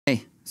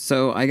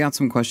So I got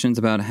some questions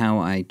about how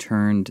I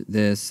turned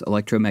this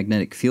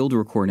electromagnetic field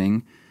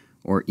recording,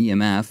 or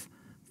EMF,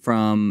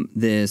 from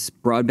this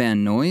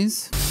broadband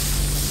noise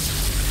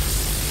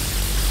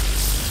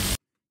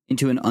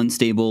into an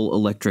unstable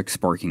electric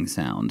sparking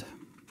sound.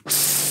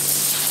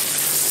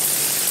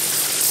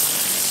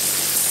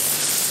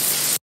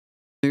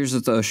 Here's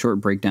just a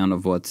short breakdown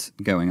of what's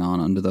going on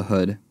under the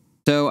hood.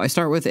 So I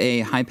start with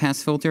a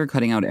high-pass filter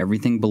cutting out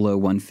everything below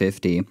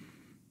 150,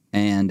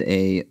 and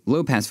a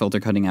low-pass filter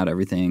cutting out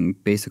everything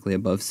basically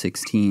above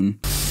 16.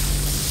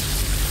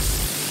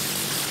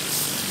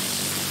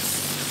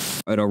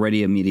 It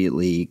already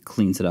immediately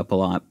cleans it up a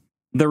lot.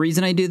 The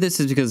reason I do this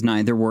is because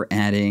neither were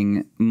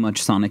adding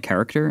much sonic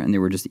character, and they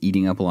were just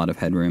eating up a lot of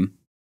headroom.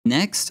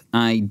 Next,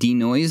 I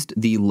denoised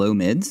the low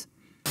mids.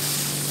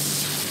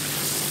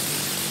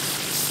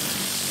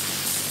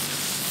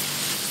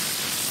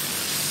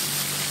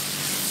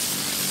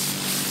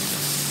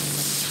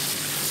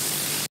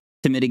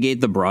 To mitigate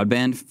the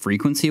broadband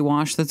frequency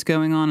wash that's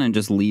going on and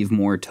just leave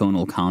more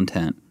tonal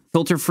content.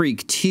 Filter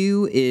Freak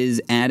 2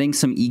 is adding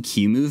some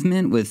EQ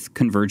movement with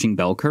converging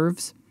bell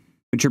curves,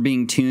 which are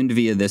being tuned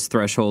via this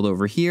threshold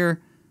over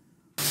here.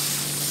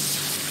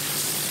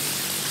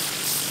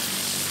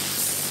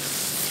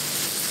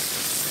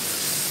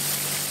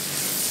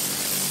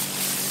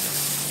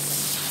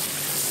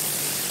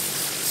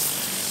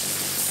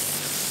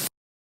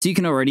 So you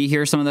can already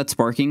hear some of that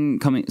sparking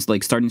coming,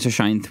 like starting to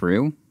shine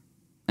through.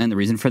 And the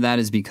reason for that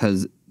is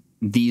because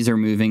these are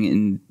moving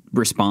in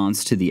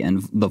response to the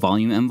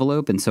volume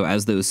envelope. And so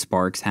as those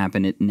sparks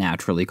happen, it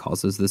naturally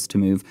causes this to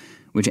move,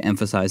 which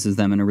emphasizes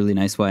them in a really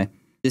nice way.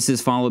 This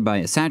is followed by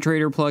a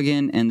saturator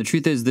plugin. And the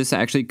truth is this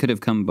actually could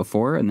have come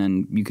before, and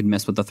then you could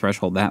mess with the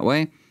threshold that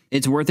way.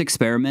 It's worth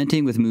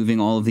experimenting with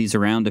moving all of these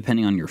around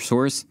depending on your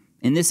source.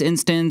 In this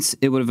instance,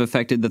 it would have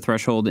affected the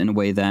threshold in a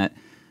way that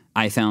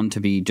I found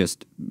to be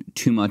just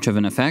too much of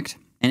an effect.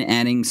 And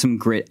adding some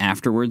grit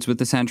afterwards with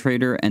the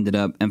saturator ended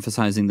up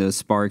emphasizing those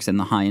sparks and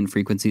the high-end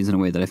frequencies in a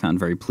way that I found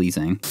very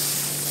pleasing.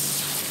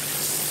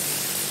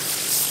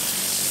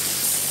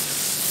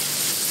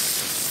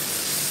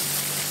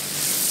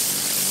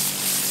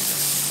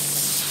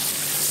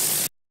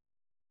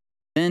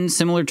 Then,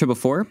 similar to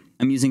before,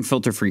 I'm using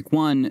Filter Freak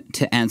 1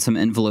 to add some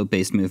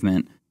envelope-based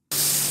movement.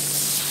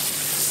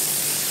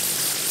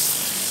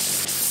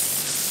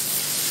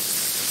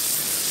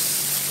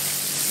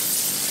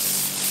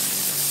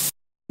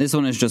 This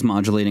one is just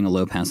modulating a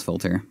low-pass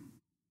filter.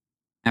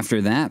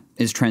 After that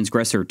is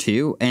Transgressor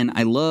 2, and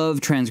I love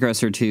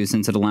Transgressor 2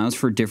 since it allows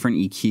for different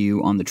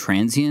EQ on the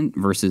transient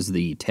versus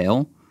the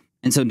tail.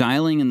 And so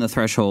dialing in the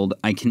threshold,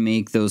 I can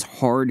make those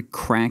hard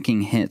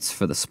cracking hits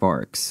for the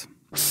sparks.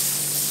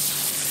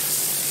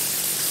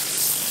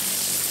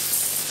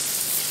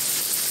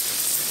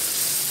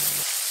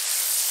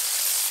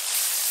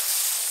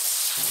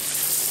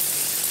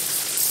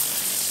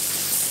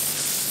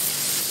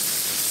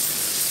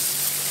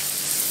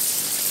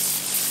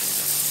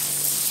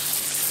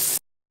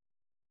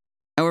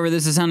 However,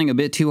 this is sounding a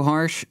bit too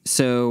harsh,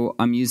 so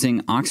I'm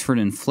using Oxford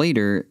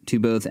Inflator to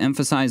both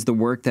emphasize the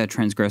work that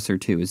Transgressor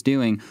 2 is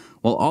doing,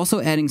 while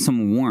also adding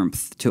some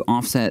warmth to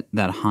offset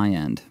that high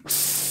end.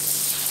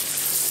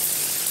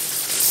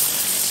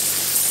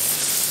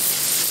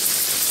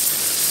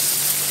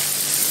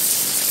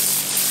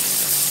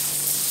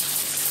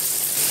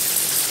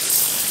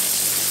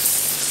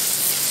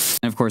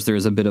 And of course, there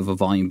is a bit of a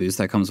volume boost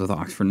that comes with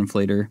Oxford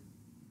Inflator.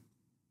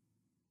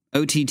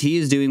 OTT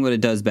is doing what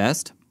it does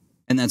best,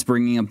 and that's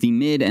bringing up the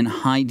mid and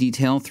high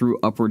detail through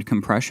upward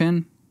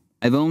compression.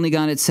 I've only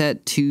got it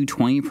set to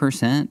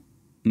 20%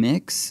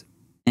 mix,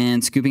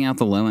 and scooping out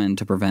the low end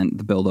to prevent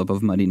the buildup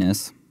of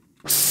muddiness.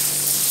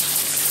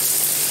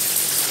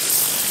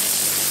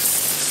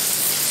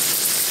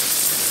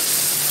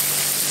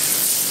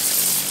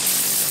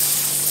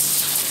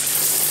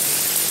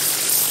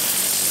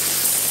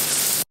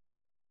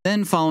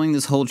 Then following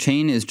this whole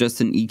chain is just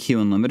an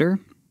EQ and limiter.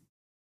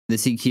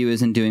 This EQ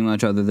isn't doing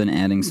much other than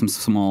adding some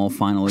small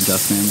final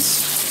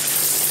adjustments.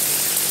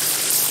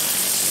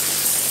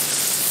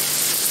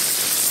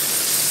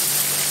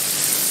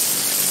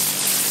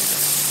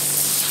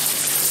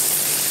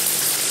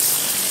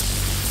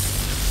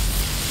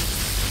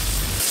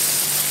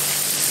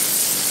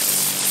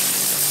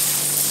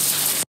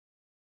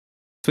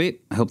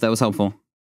 Sweet, I hope that was helpful.